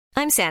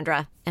I'm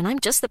Sandra, and I'm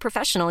just the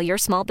professional your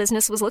small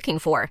business was looking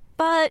for.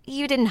 But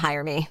you didn't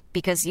hire me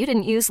because you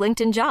didn't use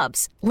LinkedIn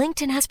Jobs.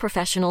 LinkedIn has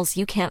professionals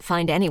you can't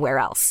find anywhere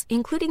else,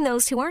 including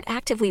those who aren't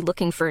actively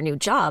looking for a new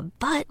job,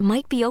 but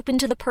might be open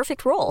to the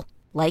perfect role,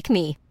 like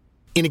me.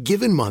 In a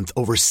given month,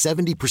 over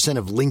 70%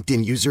 of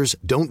LinkedIn users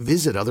don't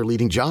visit other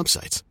leading job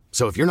sites.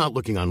 So if you're not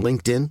looking on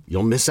LinkedIn,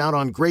 you'll miss out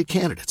on great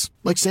candidates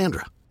like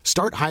Sandra.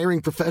 Start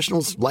hiring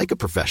professionals like a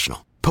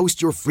professional.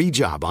 Post your free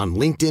job on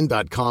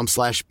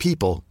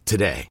linkedin.com/people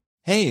today.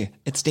 Hey,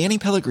 it's Danny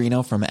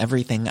Pellegrino from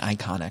Everything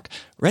Iconic.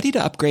 Ready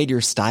to upgrade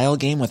your style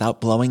game without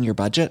blowing your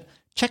budget?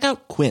 Check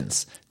out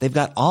Quince. They've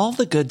got all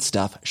the good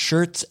stuff,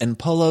 shirts and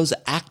polos,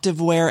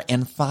 activewear,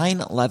 and fine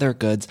leather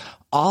goods,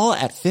 all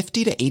at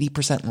 50 to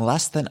 80%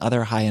 less than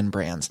other high-end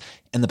brands.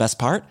 And the best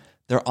part?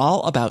 They're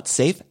all about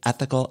safe,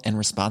 ethical, and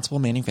responsible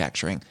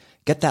manufacturing.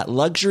 Get that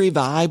luxury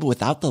vibe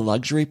without the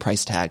luxury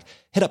price tag.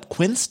 Hit up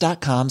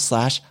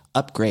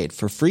quince.com/upgrade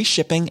for free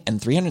shipping and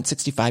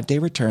 365-day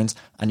returns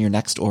on your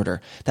next order.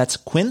 That's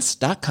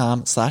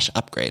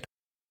quince.com/upgrade.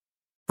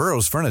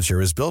 Burrow's furniture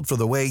is built for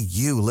the way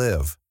you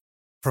live.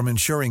 From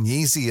ensuring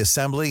easy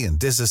assembly and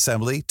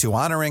disassembly to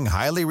honoring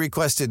highly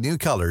requested new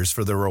colors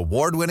for their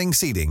award-winning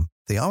seating,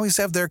 they always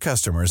have their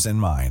customers in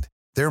mind.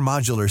 Their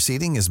modular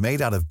seating is made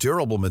out of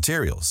durable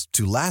materials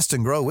to last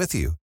and grow with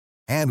you.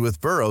 And with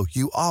Burrow,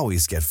 you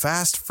always get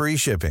fast, free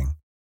shipping.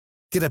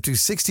 Get up to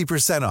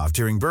 60% off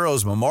during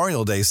Burrow's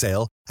Memorial Day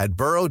sale at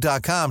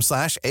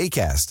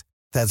burrow.com/ACAST.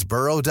 That's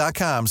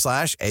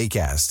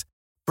burrow.com/ACAST.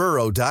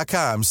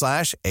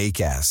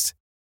 burrow.com/ACAST.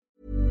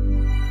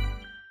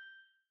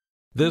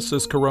 This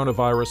is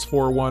Coronavirus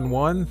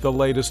 411, the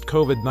latest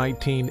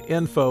COVID-19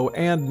 info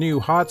and new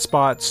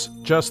hotspots,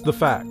 just the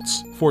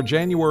facts, for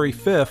January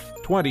 5th,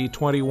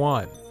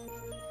 2021.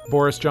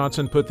 Boris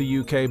Johnson put the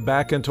UK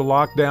back into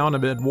lockdown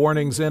amid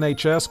warnings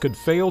NHS could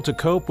fail to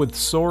cope with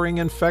soaring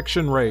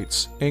infection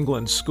rates.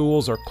 England's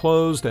schools are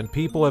closed and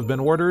people have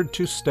been ordered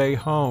to stay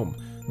home.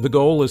 The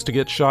goal is to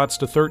get shots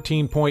to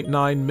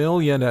 13.9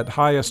 million at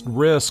highest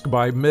risk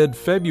by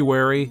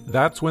mid-February.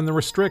 That's when the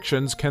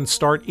restrictions can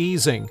start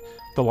easing.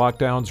 The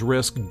lockdowns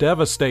risk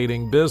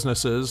devastating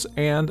businesses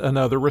and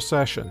another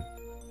recession.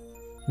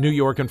 New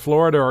York and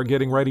Florida are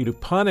getting ready to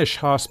punish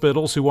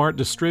hospitals who aren't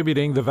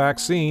distributing the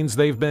vaccines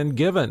they've been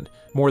given.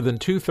 More than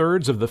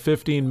 2/3 of the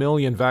 15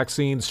 million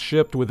vaccines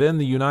shipped within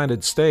the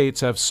United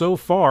States have so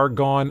far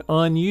gone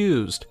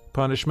unused.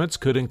 Punishments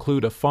could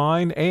include a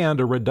fine and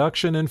a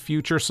reduction in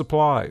future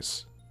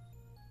supplies.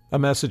 A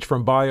message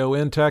from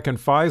BioNTech and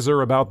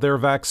Pfizer about their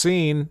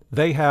vaccine.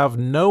 They have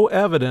no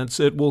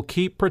evidence it will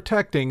keep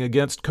protecting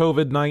against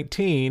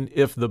COVID-19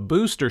 if the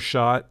booster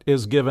shot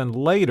is given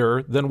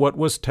later than what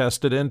was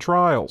tested in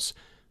trials.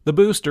 The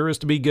booster is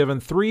to be given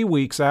 3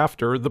 weeks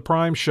after the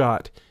prime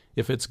shot.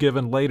 If it's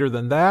given later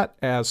than that,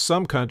 as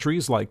some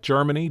countries like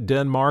Germany,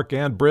 Denmark,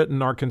 and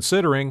Britain are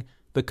considering,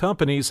 the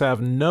companies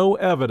have no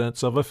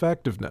evidence of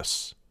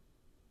effectiveness.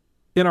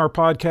 In our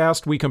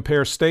podcast, we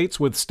compare states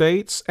with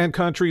states and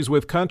countries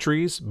with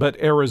countries, but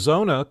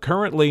Arizona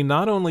currently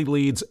not only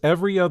leads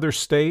every other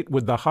state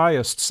with the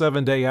highest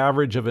 7-day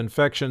average of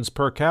infections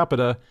per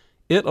capita,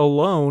 it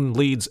alone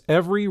leads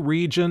every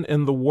region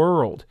in the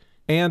world,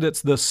 and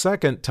it's the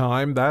second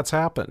time that's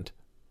happened.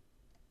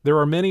 There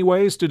are many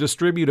ways to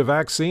distribute a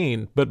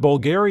vaccine, but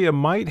Bulgaria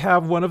might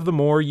have one of the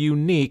more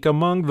unique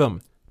among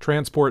them.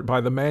 Transport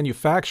by the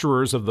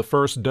manufacturers of the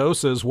first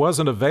doses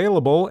wasn't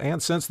available, and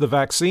since the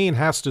vaccine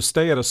has to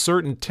stay at a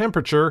certain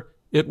temperature,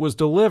 it was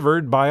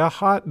delivered by a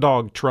hot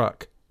dog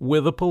truck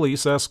with a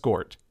police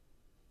escort.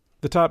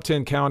 The top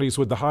 10 counties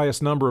with the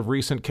highest number of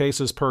recent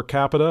cases per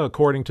capita,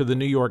 according to the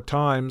New York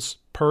Times: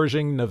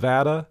 Pershing,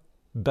 Nevada;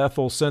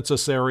 Bethel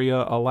Census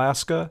Area,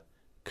 Alaska;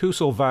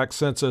 Kusilvac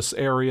Census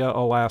Area,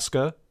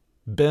 Alaska;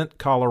 Bent,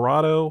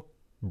 Colorado;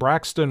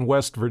 Braxton,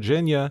 West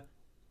Virginia;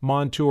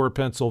 Montour,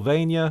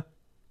 Pennsylvania;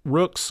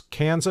 Rooks,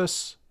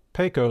 Kansas;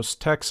 Pecos,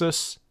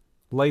 Texas;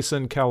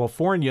 Layson,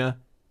 California;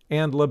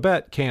 and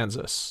Labette,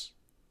 Kansas.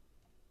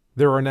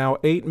 There are now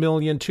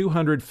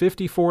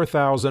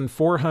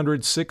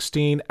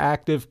 8,254,416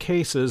 active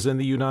cases in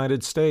the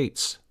United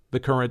States.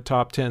 The current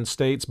top 10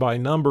 states by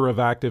number of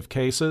active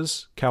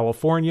cases: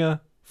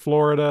 California,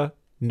 Florida,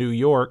 New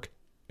York,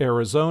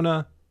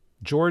 Arizona,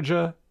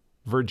 Georgia,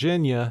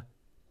 Virginia,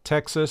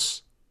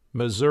 Texas,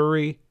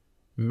 Missouri,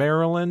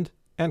 Maryland,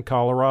 and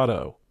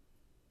Colorado.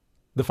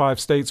 The 5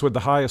 states with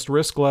the highest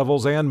risk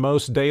levels and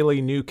most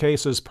daily new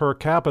cases per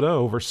capita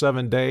over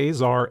 7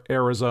 days are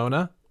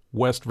Arizona,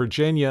 West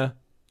Virginia,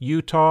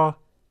 Utah,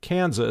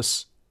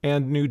 Kansas,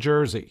 and New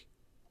Jersey.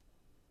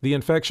 The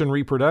infection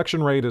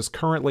reproduction rate is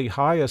currently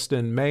highest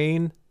in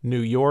Maine,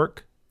 New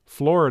York,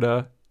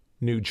 Florida,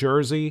 New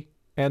Jersey,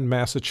 and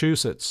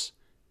Massachusetts.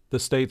 The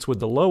states with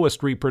the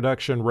lowest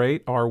reproduction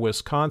rate are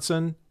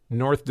Wisconsin,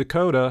 North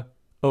Dakota,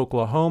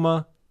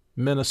 Oklahoma,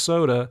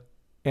 Minnesota,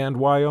 and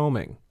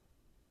Wyoming.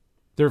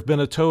 There have been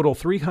a total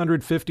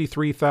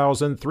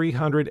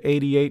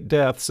 353,388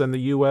 deaths in the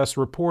U.S.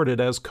 reported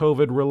as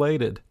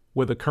COVID-related,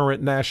 with a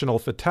current national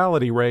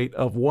fatality rate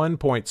of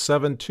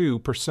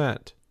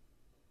 1.72%.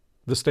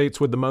 The states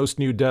with the most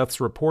new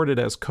deaths reported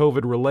as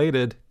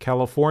COVID-related: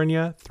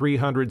 California,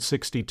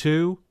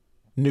 362,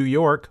 New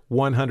York,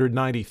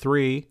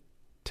 193,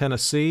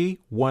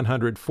 Tennessee,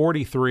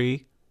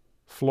 143,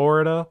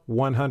 Florida,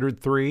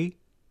 103,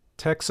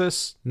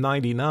 Texas,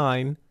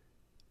 99,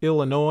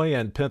 Illinois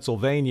and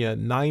Pennsylvania,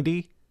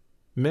 90,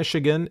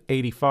 Michigan,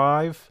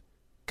 85,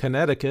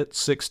 Connecticut,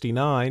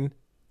 69,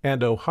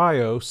 and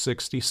Ohio,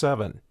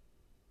 67.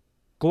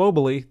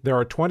 Globally, there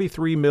are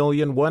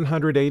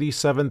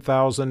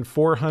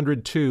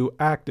 23,187,402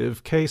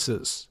 active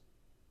cases.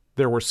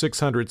 There were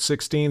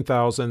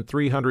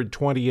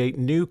 616,328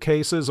 new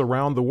cases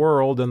around the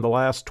world in the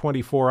last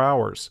 24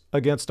 hours,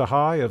 against a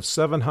high of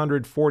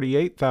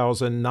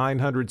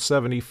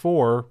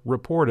 748,974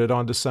 reported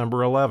on December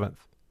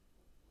 11th.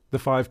 The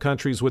 5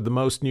 countries with the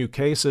most new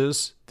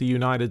cases: the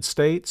United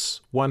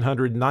States,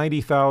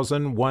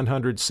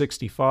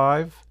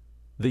 190,165,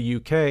 the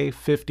UK,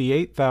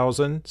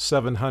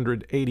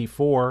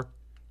 58,784,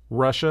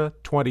 Russia,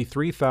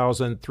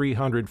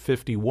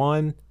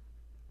 23,351,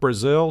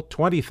 Brazil,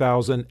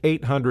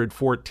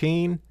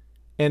 20,814,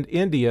 and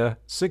India,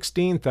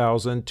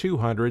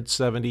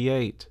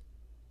 16,278.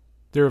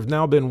 There have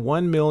now been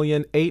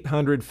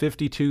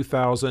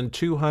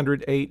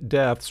 1,852,208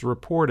 deaths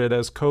reported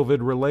as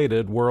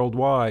COVID-related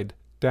worldwide,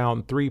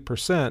 down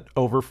 3%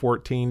 over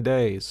 14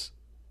 days.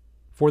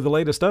 For the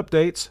latest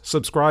updates,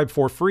 subscribe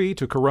for free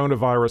to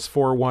Coronavirus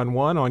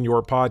 411 on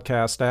your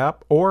podcast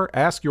app, or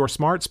ask your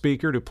smart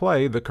speaker to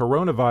play the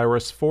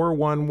Coronavirus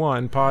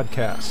 411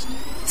 podcast.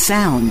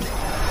 Sound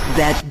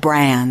that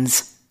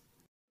brands.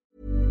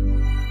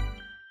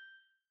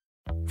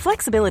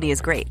 Flexibility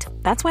is great.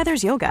 That's why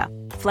there's yoga.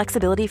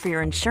 Flexibility for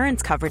your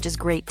insurance coverage is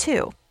great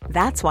too.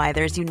 That's why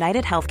there's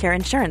United Healthcare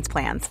Insurance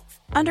Plans.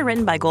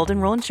 Underwritten by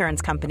Golden Rule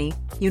Insurance Company,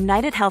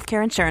 United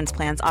Healthcare Insurance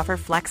Plans offer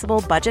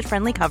flexible,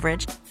 budget-friendly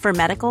coverage for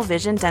medical,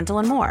 vision, dental,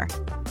 and more.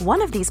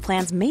 One of these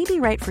plans may be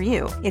right for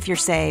you if you're,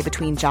 say,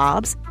 between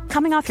jobs,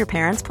 coming off your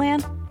parents'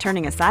 plan,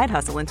 turning a side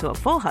hustle into a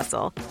full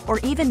hustle, or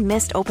even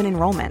missed open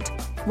enrollment.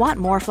 Want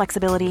more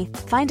flexibility?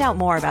 Find out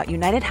more about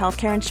United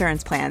Healthcare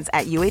Insurance Plans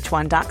at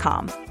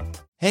uh1.com.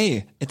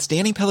 Hey, it's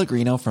Danny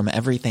Pellegrino from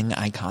Everything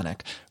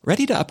Iconic.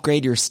 Ready to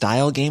upgrade your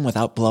style game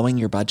without blowing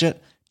your budget?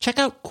 Check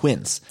out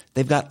Quince.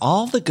 They've got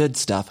all the good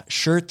stuff,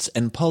 shirts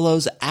and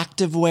polos,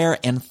 activewear,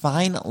 and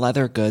fine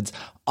leather goods,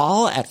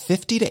 all at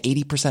 50 to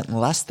 80%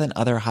 less than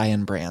other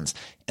high-end brands.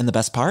 And the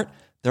best part?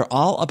 They're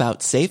all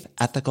about safe,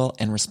 ethical,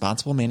 and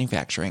responsible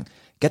manufacturing.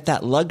 Get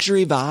that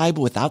luxury vibe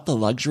without the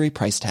luxury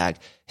price tag.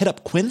 Hit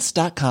up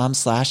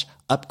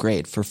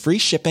quince.com/upgrade for free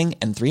shipping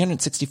and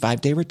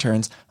 365-day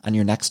returns on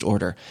your next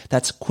order.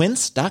 That's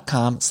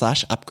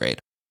quince.com/upgrade.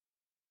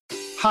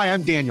 Hi,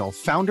 I'm Daniel,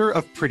 founder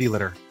of Pretty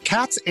Litter.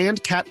 Cats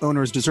and cat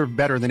owners deserve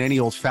better than any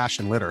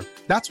old-fashioned litter.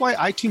 That's why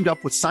I teamed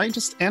up with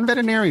scientists and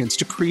veterinarians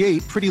to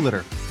create Pretty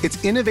Litter.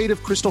 Its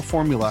innovative crystal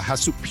formula has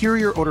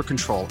superior odor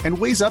control and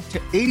weighs up to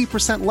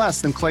 80%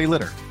 less than clay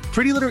litter.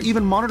 Pretty Litter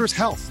even monitors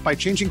health by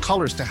changing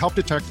colors to help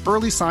detect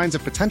early signs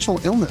of potential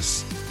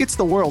illness. It's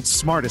the world's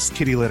smartest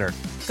kitty litter.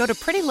 Go to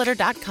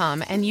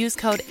prettylitter.com and use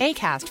code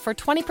ACAST for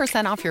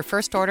 20% off your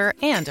first order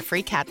and a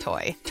free cat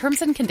toy.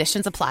 Terms and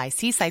conditions apply.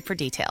 See site for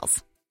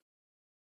details.